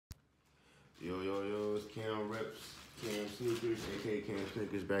Yo, it's Cam Reps, Cam Sneakers, aka Cam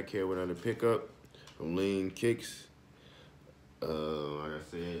Sneakers, back here with another pickup from Lingkicks. Like I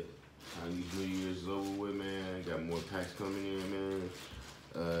said, how these New Year's is over with, man. Got more packs coming in, man.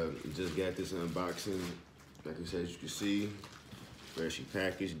 Just got this unboxing. Like I said, as you can see, freshly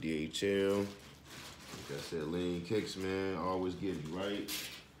packaged, DHL. Like I said, Lingkicks, man, always get it right.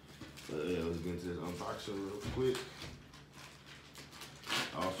 Yeah, let's get into this unboxing real quick.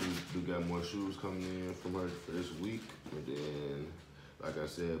 I also do got more shoes coming in from her for this week. And then, like I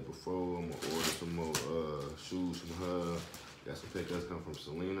said before, I'm gonna order some more shoes from her. Got some pickups coming from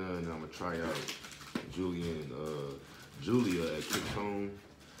Selena, and then I'm gonna try out Julia at Kick's Home.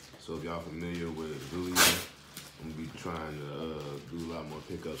 So if y'all familiar with Julia, I'm gonna be trying to do a lot more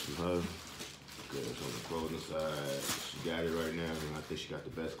pickups from her. Because on the clothing side, she got it right now, and I think she got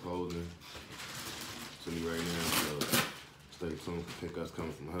the best clothing to me right now. So stay tuned for pickups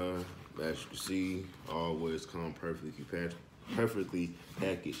coming from her. As you can see, always come perfectly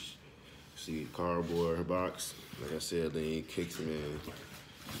packaged. See the cardboard box. Like I said, Lingkicks, man.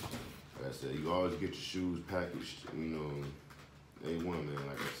 Like I said, you always get your shoes packaged, you know, A1, man.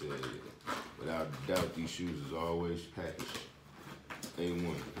 Like I said, without doubt, these shoes is always packaged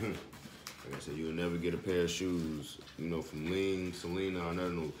A1. Like I said, you'll never get a pair of shoes, you know, from Selena, I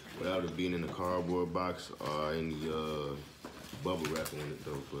don't know, without it being in a cardboard box or any bubble wrap on it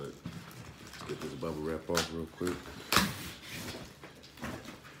though. But let's get this bubble wrap off real quick.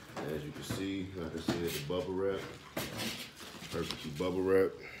 As you can see, like I said, the bubble wrap, perfectly bubble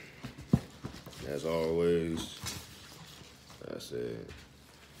wrap. As always, like I said,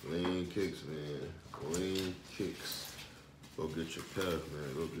 Lingkicks, man, Lingkicks. Go get your pair,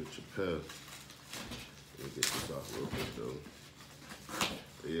 man. Go get your pair. Let me get this off real quick, though.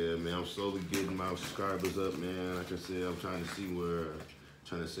 But yeah, man, I'm slowly getting my subscribers up, man. Like I said, I'm trying to see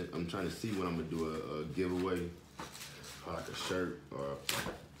when I'm gonna do a giveaway, like a shirt or,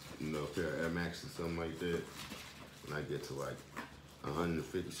 you know, a pair of Air Max or something like that. When I get to like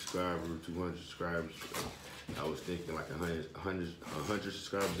 150 subscribers, 200 subscribers. I was thinking like 100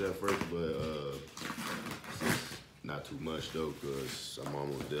 subscribers at first, but not too much though, cause I'm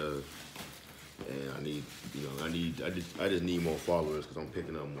almost there, and I just need more followers, cause I'm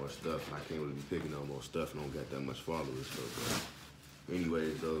picking up more stuff, and I can't really be picking up more stuff and don't got that much followers. So, but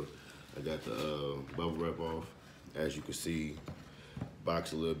anyways, though, I got the bubble wrap off. As you can see,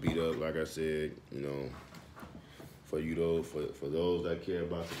 box a little beat up. Like I said, you know, for you though, for those that care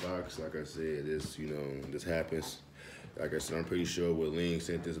about the box, like I said, this happens. Like I said, I'm pretty sure when Ling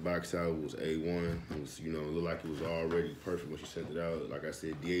sent this box out, it was A1. It was, you know, it looked like it was already perfect when she sent it out. Like I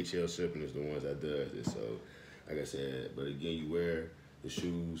said, DHL shipping is the ones that does it. So, like I said, but again, you wear the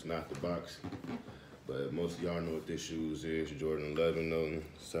shoes, not the box. But most of y'all know what this shoes is. Jordan 11, though,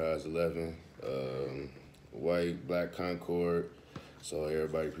 size 11. White, black Concord. So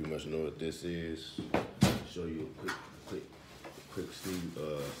everybody pretty much know what this is. Show you a quick sneak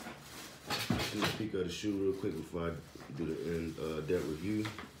peek of the shoe real quick before I do the in-depth review.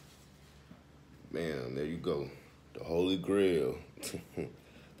 Man, there you go. The Holy Grail.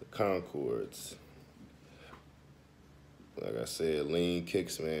 The Concords. Like I said,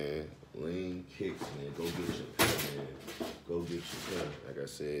 Lingkicks, man. Lingkicks, man. Go get your pair, man. Go get your pair. Like I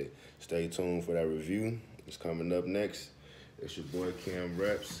said, stay tuned for that review. It's coming up next. It's your boy Cam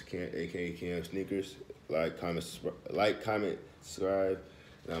Reps, aka Cam Sneakers. Like, comment, subscribe,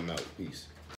 and I'm out. Peace.